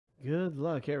Good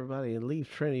luck, everybody, in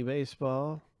Leaf Trinity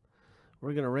Baseball.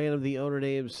 We're going to random the owner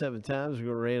names 7 times. We're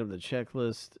going to random the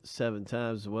checklist 7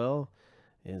 times as well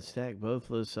and stack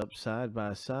both lists up side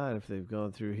by side if they've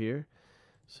gone through here.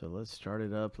 So let's start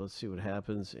it up. Let's see what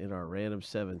happens in our random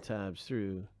 7 times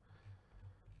through.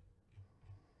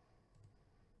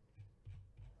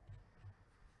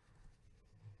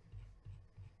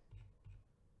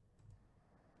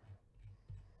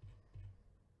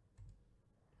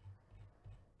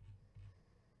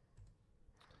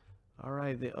 All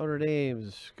right, the owner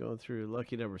names going through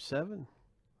lucky number 7.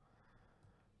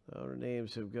 The owner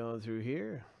names have gone through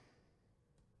here.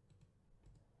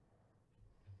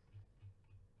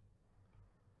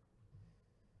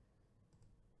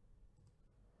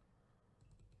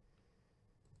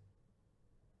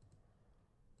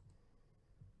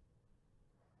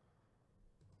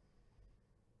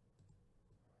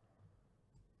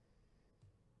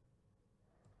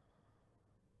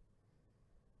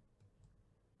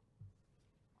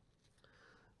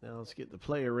 Now let's get the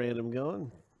player random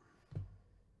going.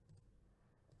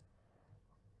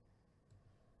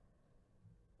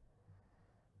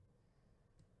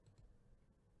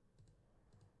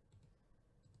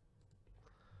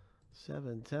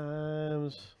 Seven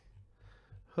times.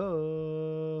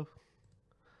 Ho.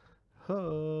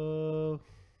 Ho.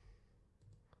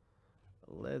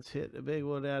 Let's hit a big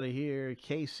one out of here.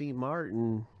 Casey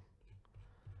Martin.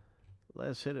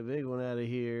 Let's hit a big one out of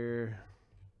here.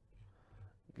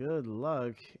 Good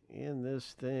luck in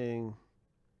this thing.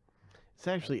 It's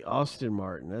actually Austin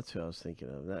Martin. That's who I was thinking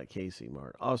of, not Casey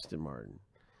Martin. Austin Martin.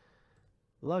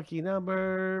 Lucky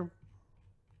number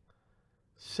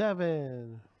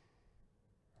 7.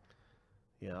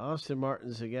 Yeah, Austin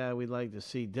Martin's a guy we'd like to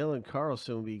see. Dylan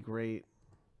Carlson would be great,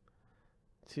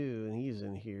 too, and he's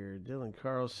in here. Dylan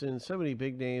Carlson. So many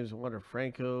big names. Wander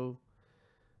Franco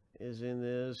is in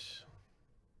this.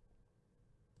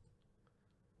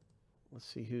 Let's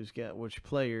see who's got which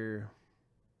player.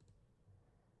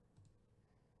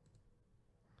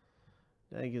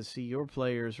 Now you can see your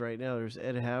players right now. There's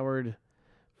Ed Howard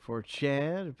for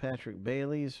Chad. Patrick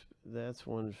Bailey's. That's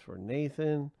one for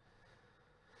Nathan.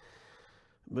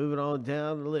 Moving on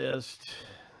down the list.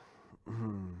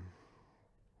 Moving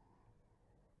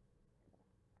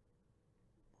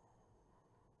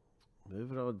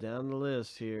on down the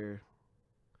list here.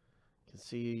 You can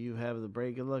see you have the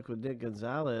break of luck with Nick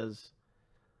Gonzalez.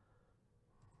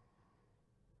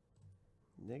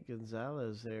 Nick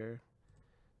Gonzalez there.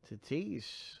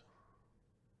 Tatis.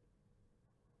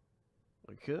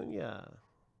 Acuna.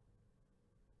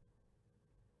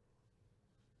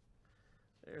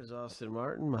 There's Austin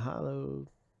Martin. Mahalo.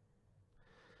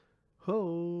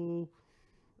 Ho.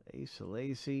 Asa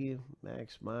Lacy.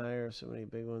 Max Meyer. So many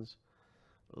big ones.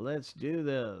 Let's do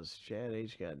this. Chad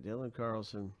H. got Dylan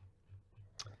Carlson.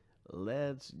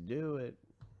 Let's do it.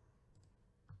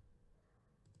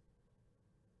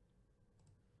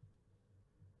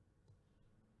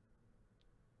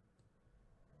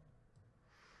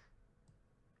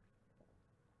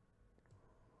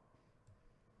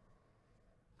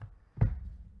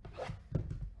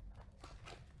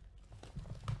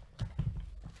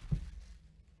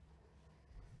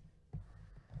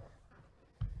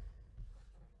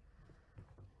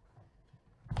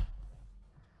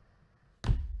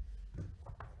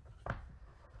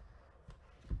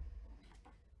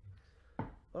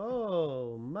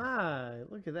 Oh my,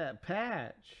 look at that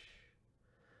patch.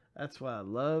 That's why I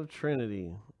love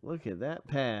Trinity. Look at that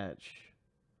patch.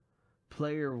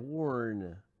 Player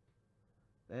worn.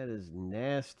 That is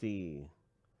nasty.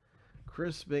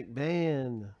 Chris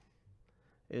McMahon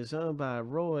is owned by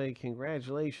Roy.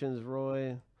 Congratulations,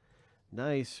 Roy.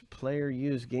 Nice player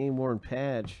used game worn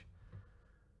patch.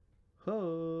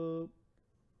 Hope.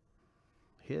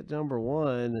 Hit number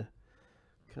 1.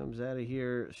 Comes out of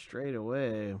here straight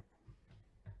away.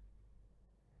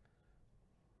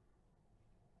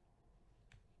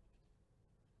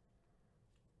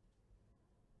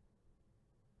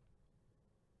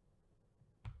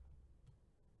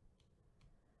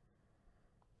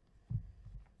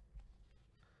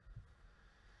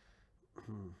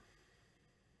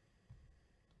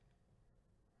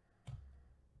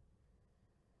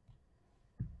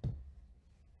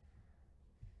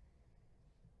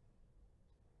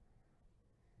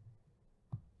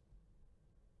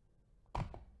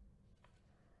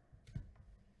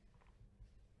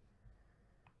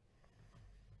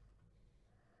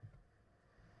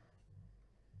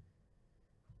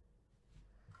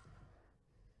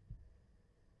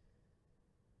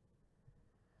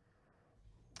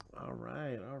 All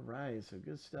right, all right. So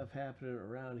good stuff happening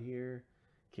around here.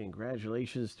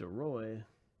 Congratulations to Roy.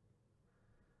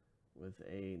 with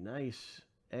a nice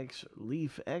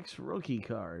Leaf X rookie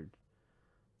card.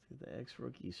 See the X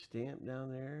rookie stamp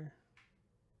down there.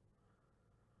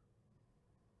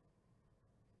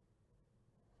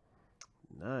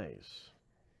 Nice.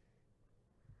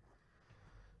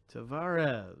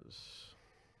 Tavares.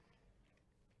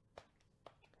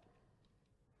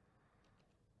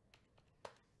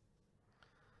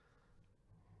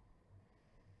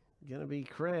 Gonna be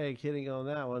Craig hitting on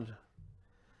that one.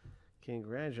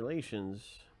 Congratulations,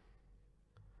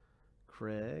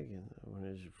 Craig. And that one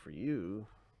is for you.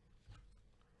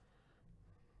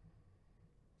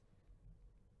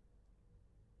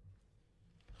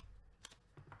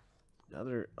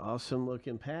 Another awesome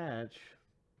looking patch.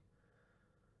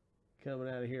 Coming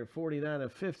out of here,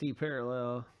 49/50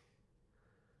 parallel.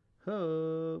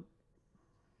 Hope.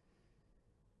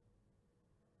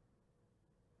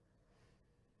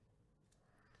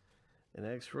 An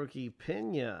ex-rookie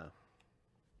Pena.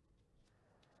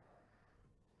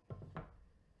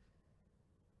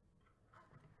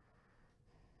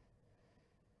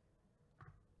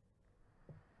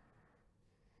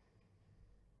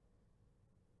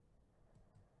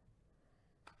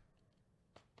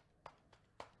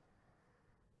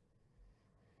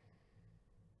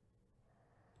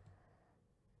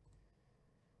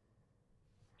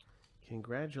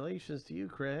 Congratulations to you,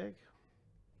 Craig,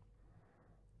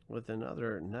 with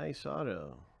another nice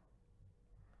auto.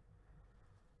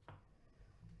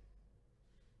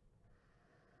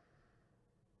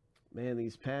 Man,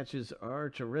 these patches are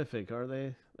terrific, are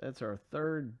they? That's our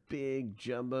third big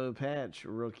jumbo patch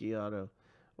rookie auto,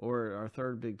 or our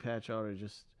third big patch auto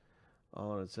just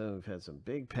all on its own. We've had some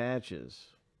big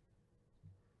patches.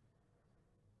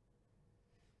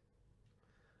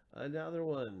 Another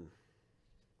one.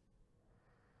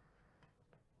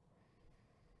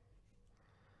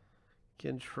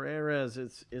 Contreras,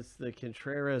 it's the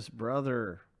Contreras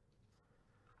brother.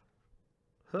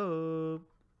 Hope.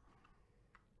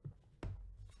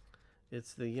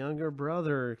 It's the younger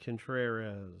brother,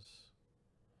 Contreras.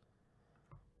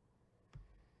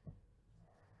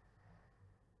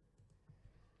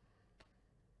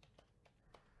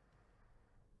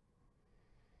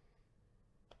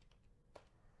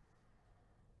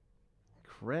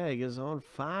 Craig is on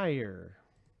fire.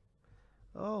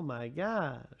 Oh my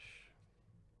gosh.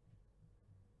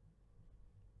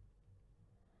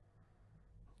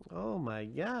 Oh my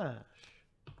gosh.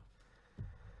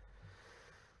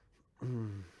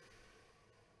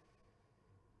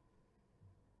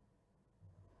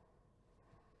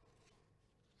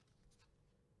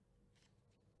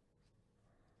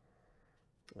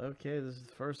 Okay, this is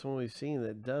the first one we've seen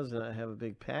that does not have a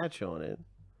big patch on it.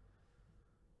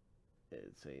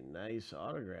 It's a nice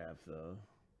autograph, though.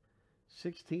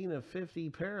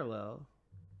 16/50 parallel.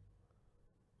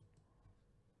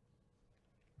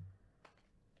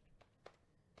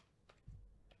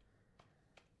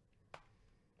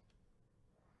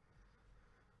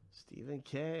 Stephen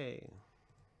K.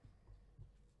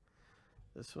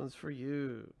 This one's for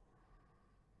you.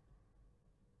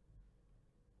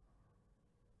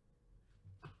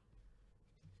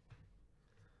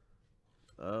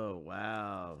 Oh,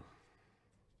 wow.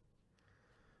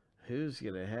 Who's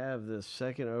going to have this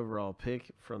second overall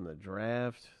pick from the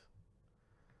draft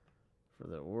for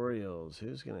the Orioles?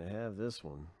 Who's going to have this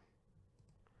one?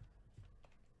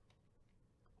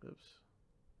 Oops.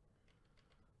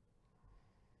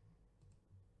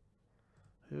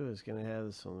 Who is going to have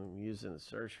this one? I'm using the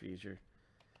search feature.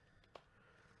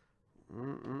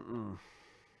 Another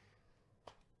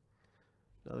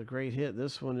great hit.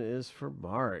 This one is for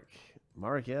Mark.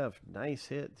 Mark F. Nice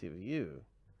hit to you.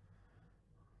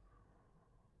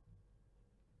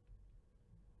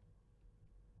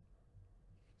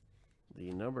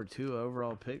 The number 2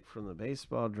 overall pick from the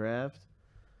baseball draft.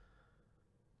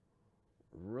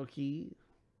 Rookie,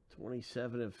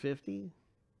 27/50.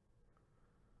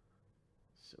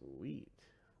 Sweet.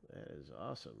 That is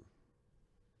awesome.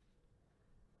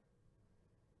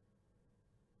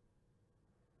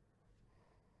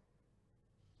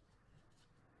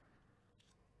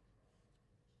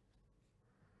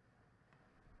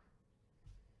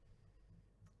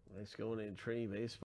 Nice going in Trinity baseball.